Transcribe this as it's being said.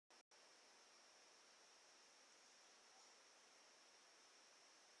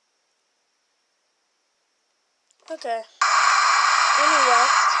Okay. Anyway,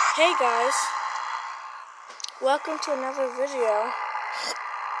 hey guys. Welcome to another video.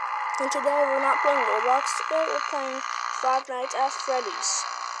 And today we're not playing Roblox. Today we're playing Five Nights at Freddy's.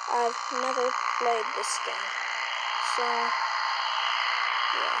 I've never played this game. So,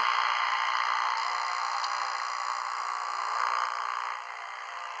 yeah.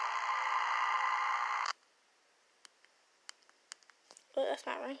 But that's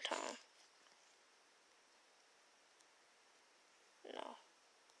my ringtone. No.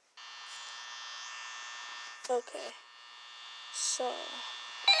 Okay. So.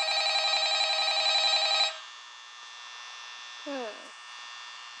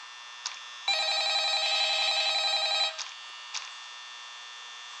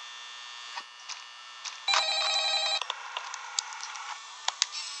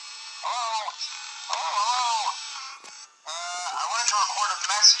 I wanted to record a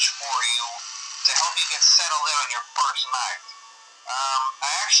message for you to help you get settled in on your first night. I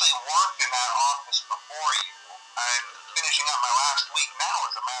actually worked in that office before you. I'm finishing up my last week now,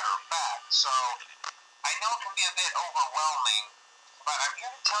 as a matter of fact, so I know it can be a bit overwhelming, but I'm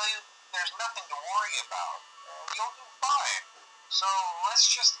here to tell you there's nothing to worry about. You'll do fine. So let's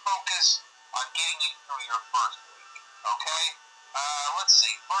just focus on getting you through your first week, okay? Let's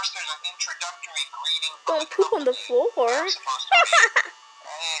see. First, there's an introductory greeting. Don't poop on the floor. It's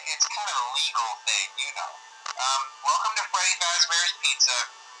kind of a legal thing, you know. Welcome to Freddy's Pizza,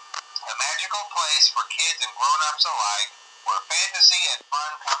 a magical place for kids and grown-ups alike, where fantasy and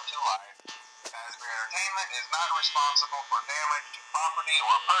fun come to life. Fazbear Entertainment is not responsible for damage to property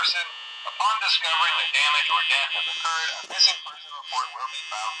or person. Upon discovering that damage or death has occurred, a missing person report will be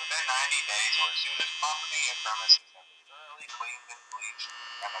filed within 90 days or as soon as property and premises have been thoroughly cleaned and bleached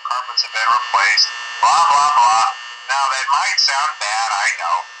and the carpets have been replaced. Blah, blah, blah. Now, that might sound bad, I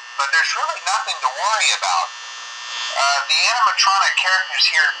know, but there's really nothing to worry about. The animatronic characters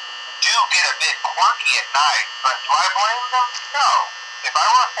here do get a bit quirky at night, but do I blame them? No. If I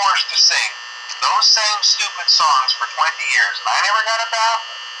were forced to sing those same stupid songs for 20 years and I never got a bath,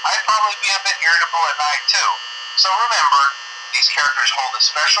 I'd probably be a bit irritable at night too. So remember, these characters hold a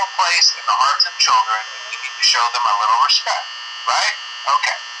special place in the hearts of children and we need to show them a little respect, right?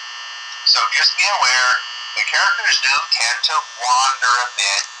 Okay. So just be aware, the characters do tend to wander a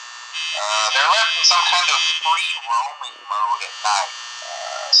bit. They're left in some kind of free roaming mode at night.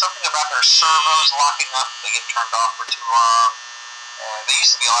 Something about their servos locking up if they get turned off for too long. They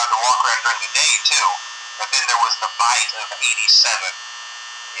used to be allowed to walk around during the day too, but then there was the bite of 87.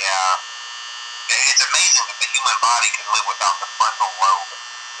 Yeah. It's amazing that the human body can live without the frontal lobe,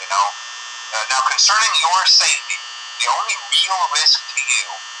 you know? Now, concerning your safety, the only real risk to you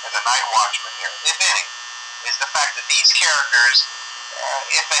as a night watchman here, if any, is the fact that these characters,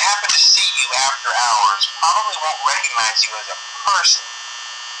 if they happen to see you after hours, probably won't recognize you as a person.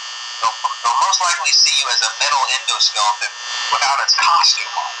 They'll most likely see you as a metal endoskeleton without its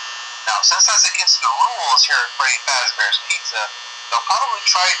costume on. Now, since that's against the rules here at Freddy Fazbear's Pizza, they'll probably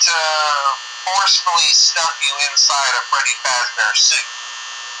try to forcefully stuff you inside a Freddy Fazbear suit.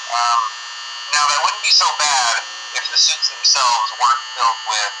 Now, that wouldn't be so bad if the suits themselves weren't filled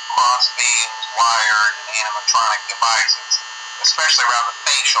with crossbeams, wires, and animatronic devices, especially around the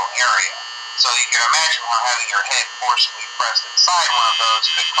facial area. So you can imagine how having your head forcibly pressed inside one of those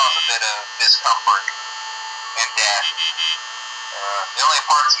could cause a bit of discomfort and death. The only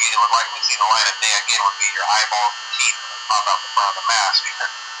parts of you that would likely see the light of day again would be your eyeballs and teeth when they pop out the front of the mask.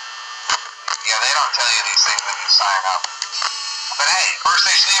 Yeah, they don't tell you these things when you sign up. But hey, first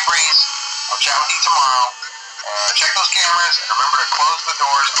station of the breeze. I'll chat with you tomorrow. Check those cameras and remember to close the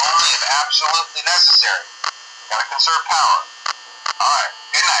doors only if absolutely necessary. Gotta conserve power. Alright,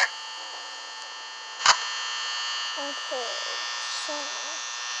 good night. Okay. So.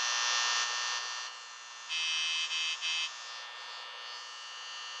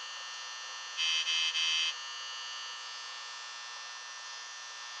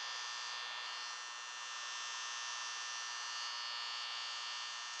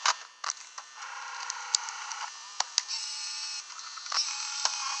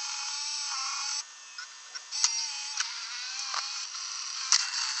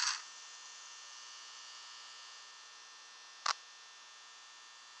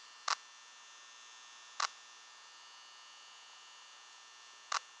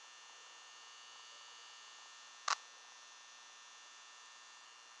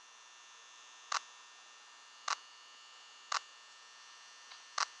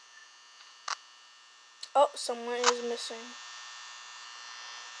 Oh, someone is missing.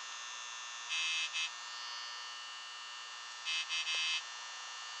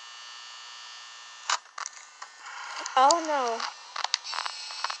 Oh no.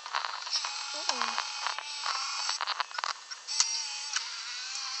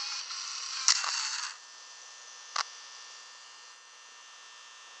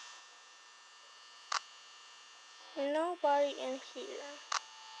 Nobody in here.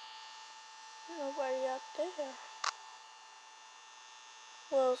 Nobody out there.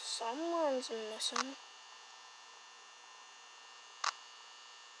 Well, someone's missing.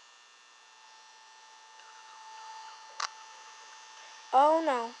 Oh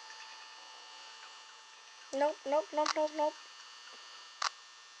no. Nope, nope, nope, nope, nope.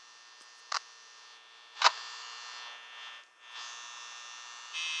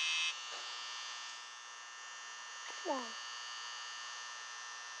 Come on.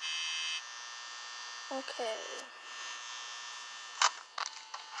 Okay.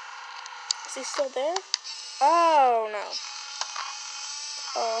 Is he still there? Oh no.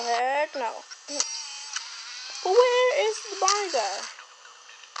 Oh heck no. But where is the Bonnie guy?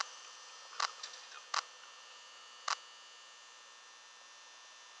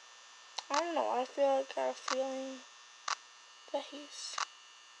 I don't know. I got a feeling that he's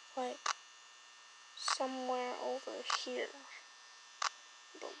like somewhere over here.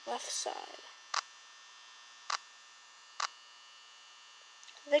 The left side.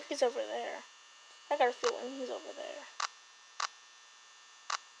 I think he's over there. I got a feeling he's over there.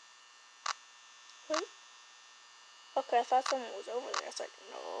 Wait. Okay, I thought someone was over there. It's like,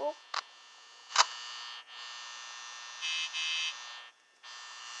 no.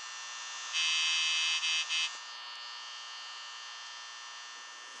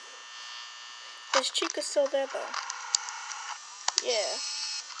 Is Chica still there though? Yeah.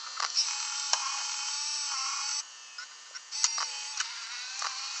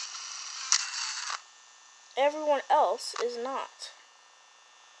 Everyone else is not.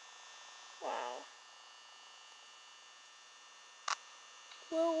 Wow.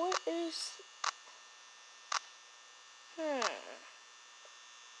 Well, what is...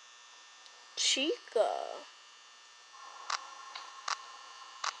 Chica.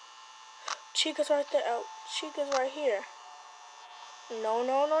 Chica's right there. Oh, Chica's right here. No,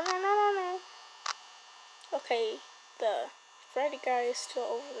 no, no, no, no, no, no. Okay, the Freddy guy is still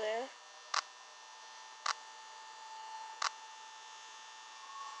over there.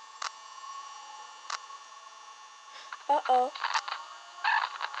 Uh-oh.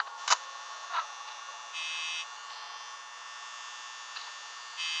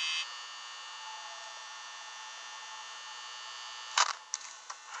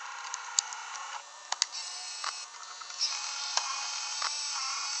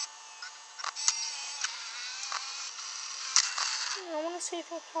 I want to save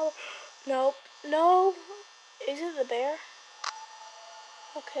my power. Nope. No. Is it the bear?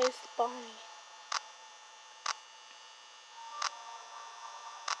 Okay, it's Bonnie.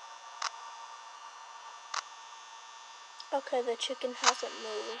 Okay, the chicken hasn't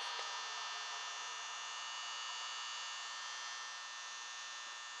moved.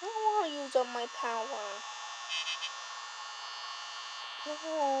 I don't want to use up my power.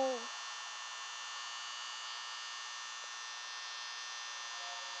 No.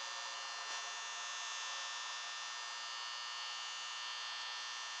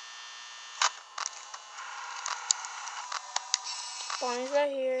 Bonnie's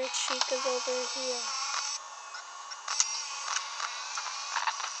right here. Chica's over here.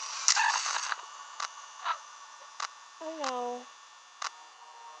 Oh no.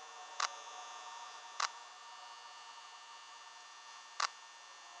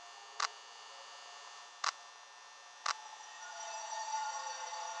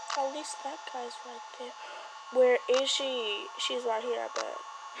 At least that guy's right there. Where is she? She's right here, I bet.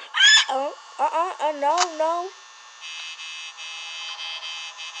 Oh, no, no.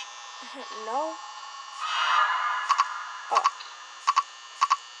 No. Oh.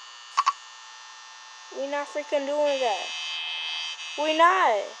 We not freaking doing that. We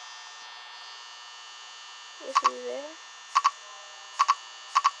not. Is he there?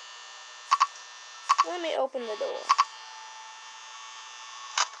 Let me open the door.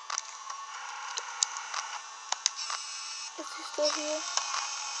 Is he still here?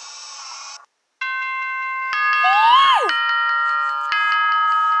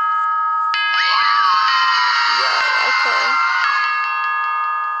 Yeah, okay.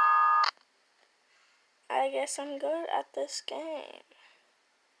 I guess I'm good at this game.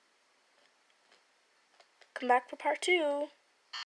 Come back for part 2.